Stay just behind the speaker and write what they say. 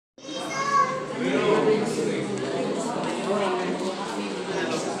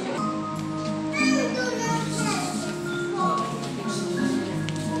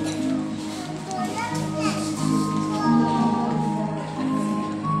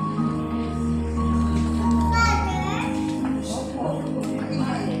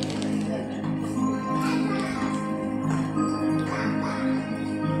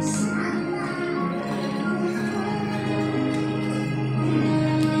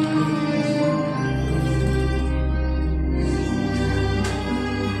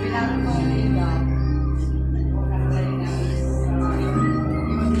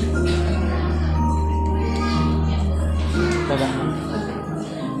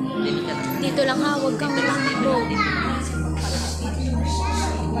Dito lang ha, huwag kang dito.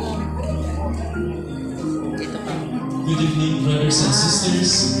 Good evening, brothers and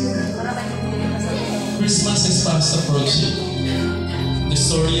sisters. Christmas is fast approaching. The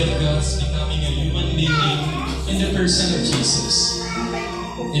story of God's becoming a human being in the person of Jesus.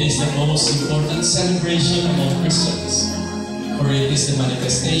 It is the most important celebration of all Christians, for it is the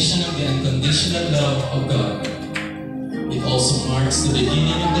manifestation of the unconditional love of God. It also marks the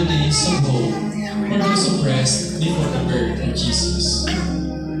beginning of the days of hope for those oppressed before the birth of Jesus.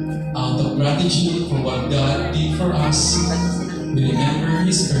 Out of gratitude for what God did for us, we remember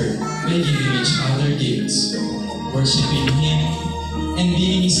His birth by giving each other gifts, worshiping Him, and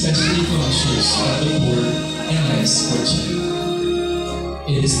being especially conscious of the poor and less fortunate.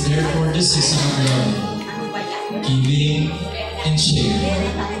 It is therefore the season of love, giving, and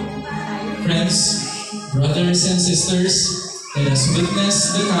sharing. Friends, brothers and sisters, let us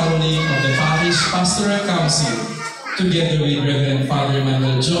witness the caroling of the Parish Pastoral Council together with Reverend Father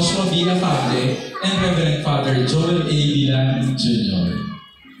Manuel Joshua Villafante and Reverend Father Joel A. Bilan Jr.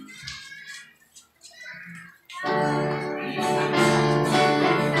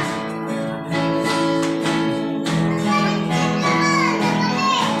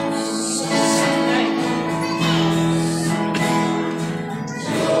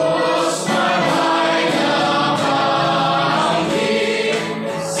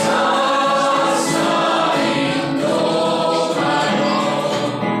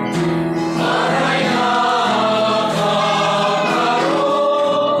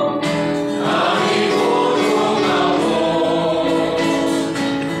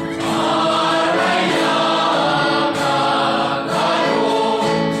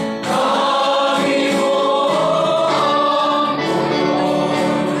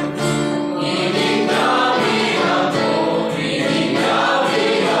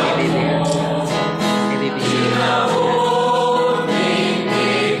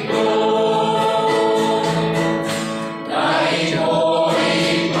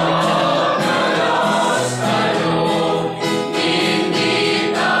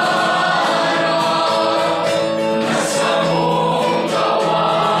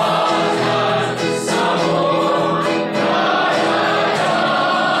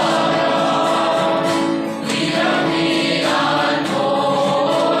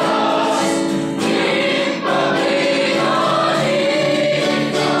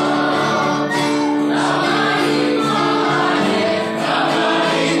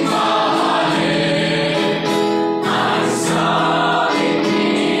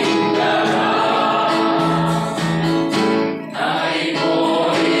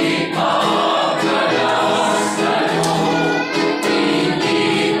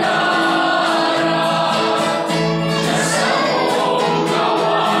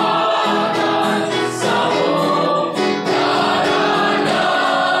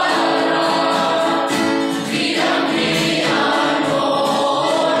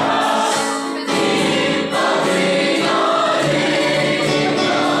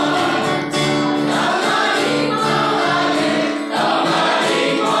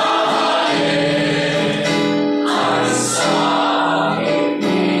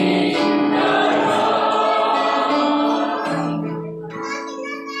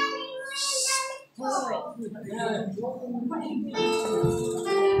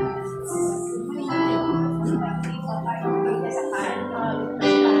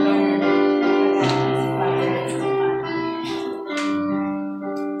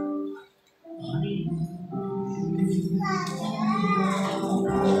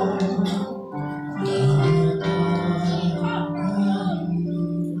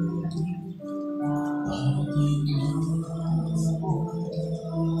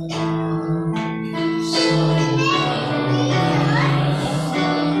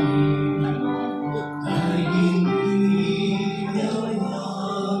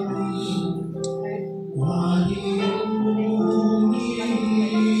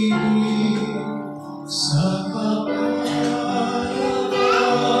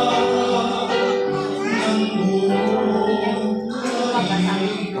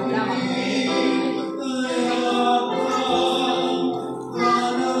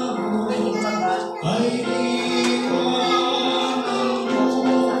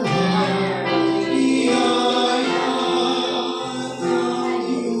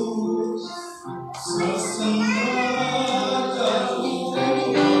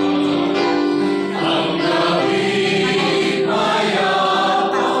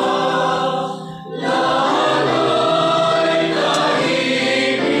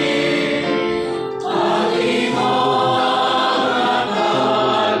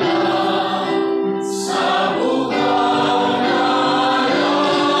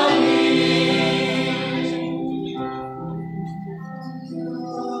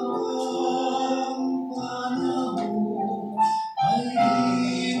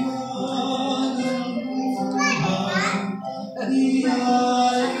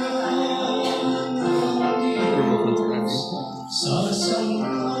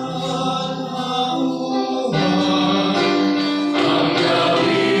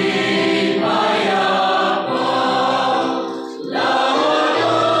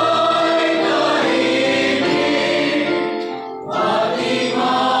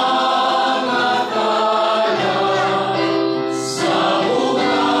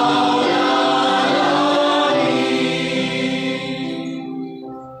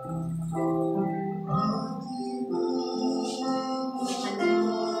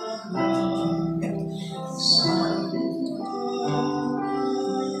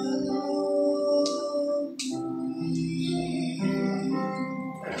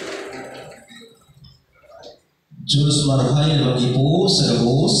 Diyos marahay na mag-ipo sa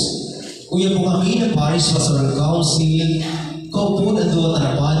gabos. Kuya po kami ng Parish Pastoral Council. Kaupo na doon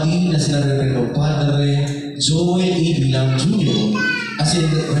na padi na sila Reverendong Padre Joel E. Bilang Jr. as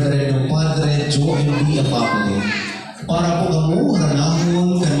in Reverendong Padre Joel B. Apapole. Para po kamo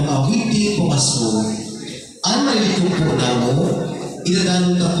haranahon kan mga awiti po aso. Ang nalilitong po namo,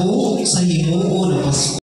 idadanon na po sa himuon ng Pasko.